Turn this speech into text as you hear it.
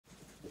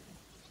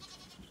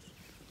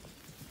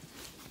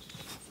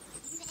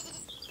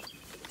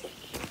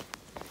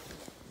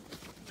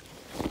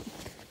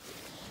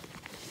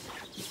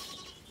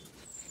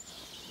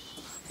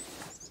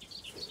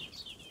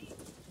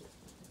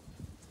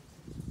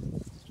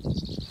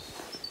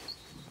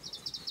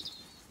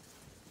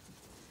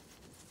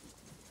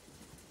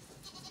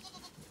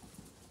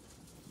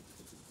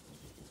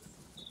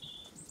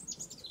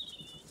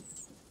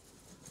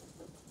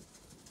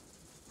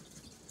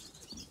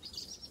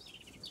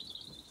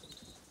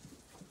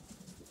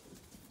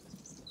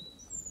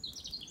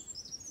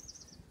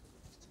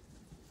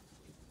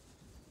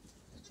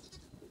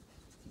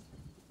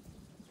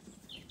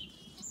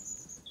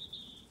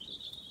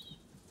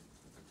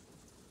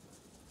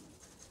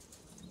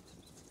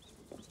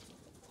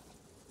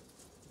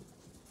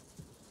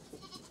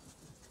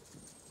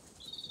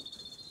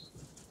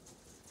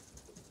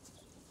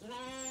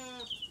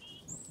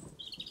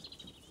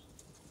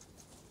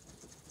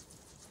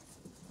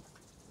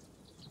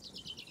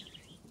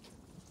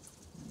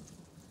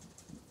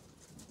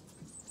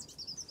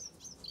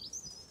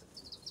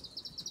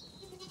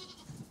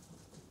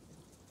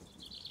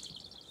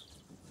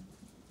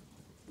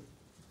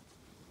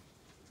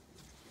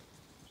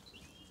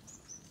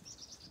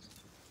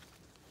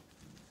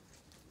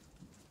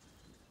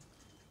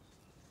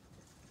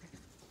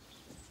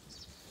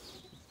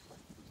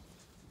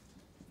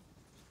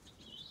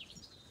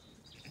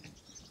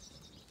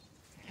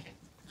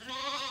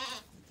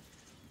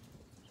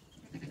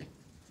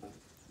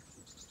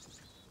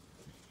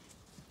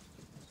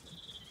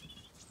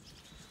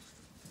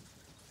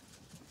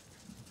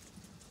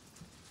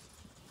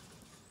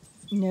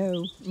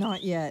No,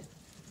 not yet.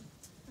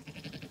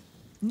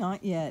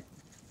 Not yet.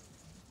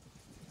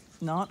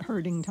 Not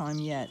herding time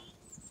yet.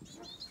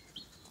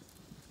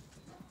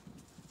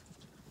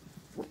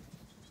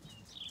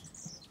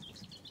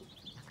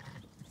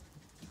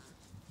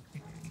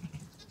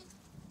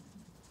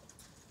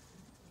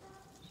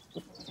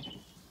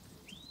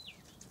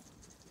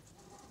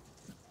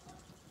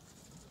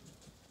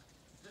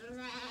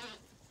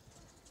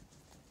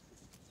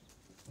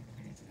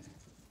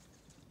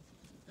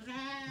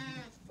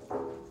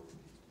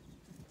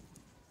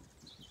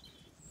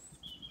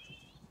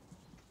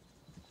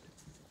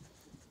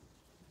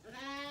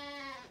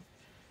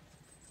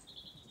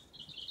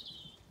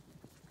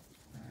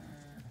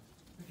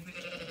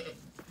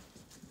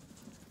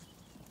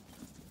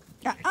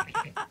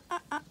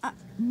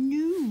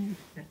 No.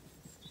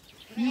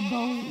 You're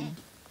bold.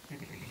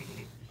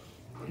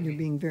 You're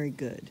being very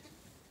good.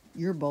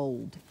 You're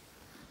bold.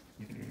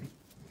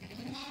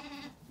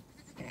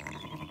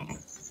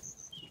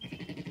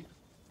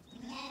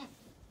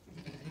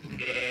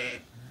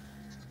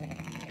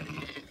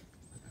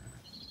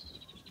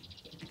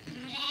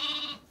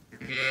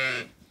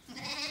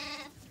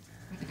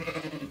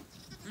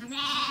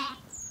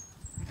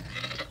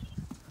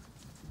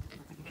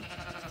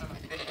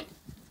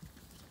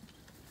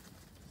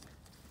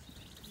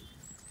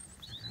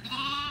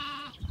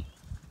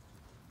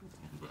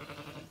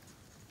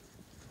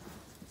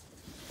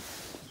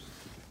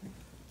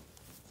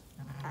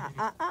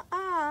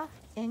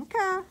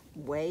 Inca,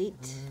 wait.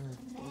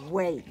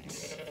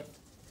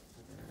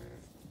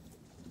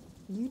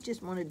 You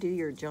just want to do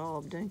your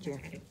job, don't you?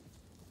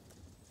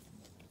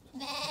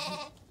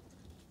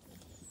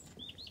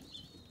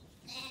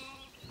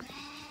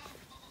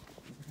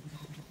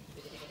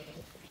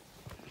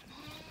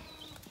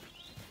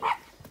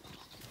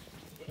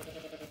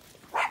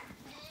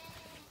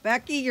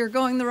 Becky, you're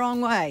going the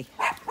wrong way.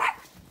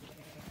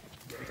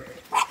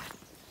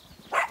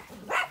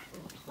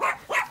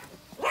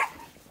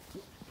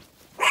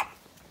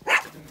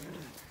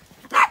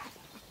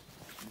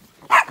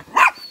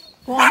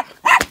 Go on.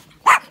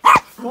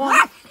 Go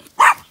on.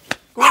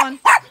 Go on.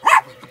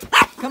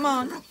 Come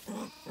on.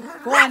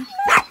 Go on.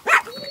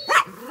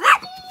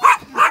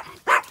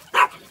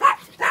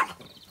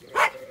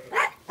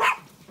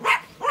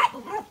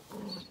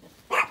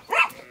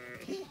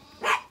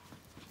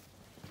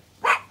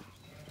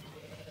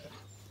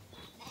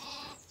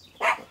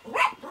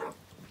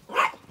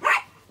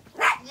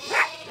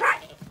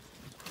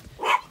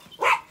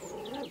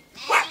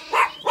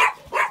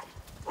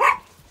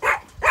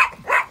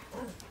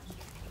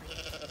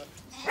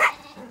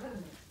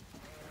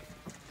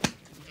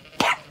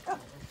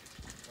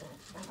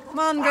 Come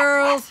on,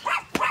 girls.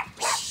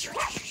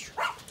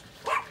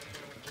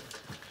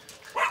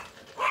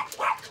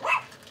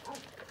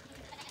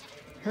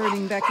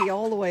 Herding Becky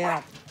all the way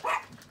up.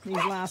 These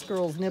last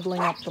girls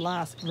nibbling up the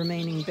last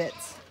remaining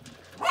bits.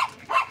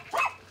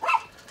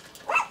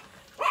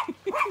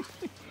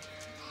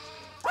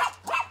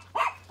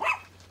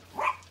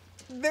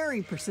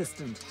 Very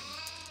persistent.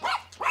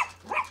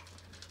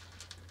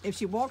 If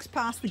she walks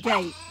past the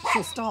gate,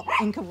 she'll stop.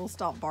 Inca will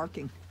stop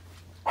barking.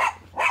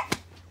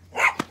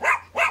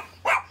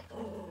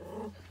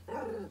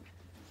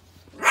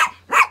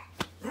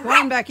 Go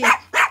on, Becky.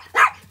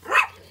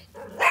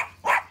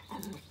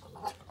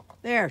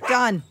 There,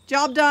 done.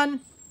 Job done.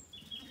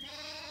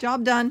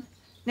 Job done.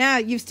 Now,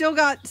 you've still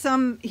got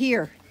some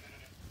here.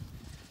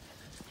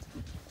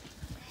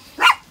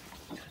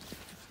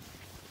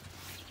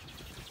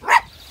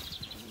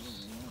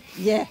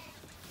 Yeah.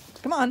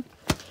 Come on.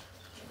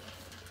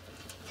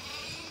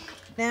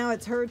 Now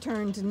it's her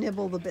turn to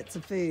nibble the bits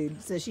of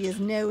food, so she has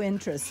no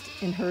interest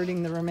in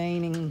herding the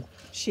remaining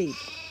sheep,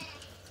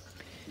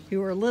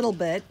 who are a little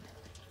bit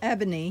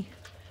Ebony,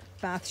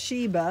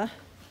 Bathsheba,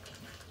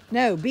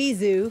 no,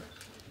 Bizu,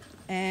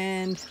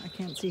 and I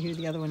can't see who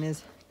the other one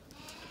is.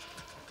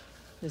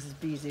 This is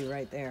Bizu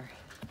right there.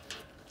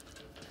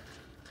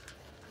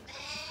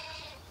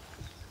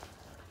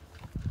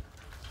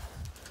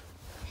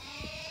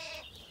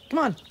 Come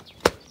on.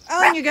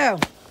 On you go.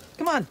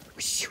 Come on.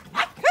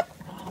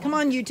 Come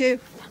on, you two.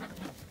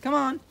 Come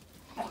on.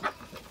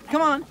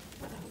 Come on.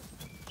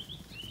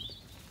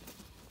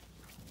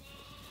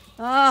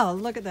 Oh,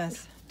 look at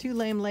this. Two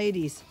lame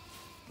ladies.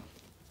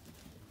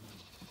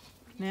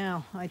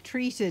 Now, I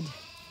treated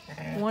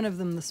one of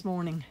them this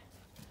morning.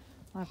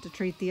 I'll have to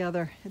treat the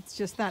other. It's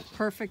just that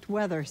perfect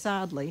weather,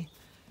 sadly,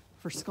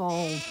 for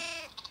scald.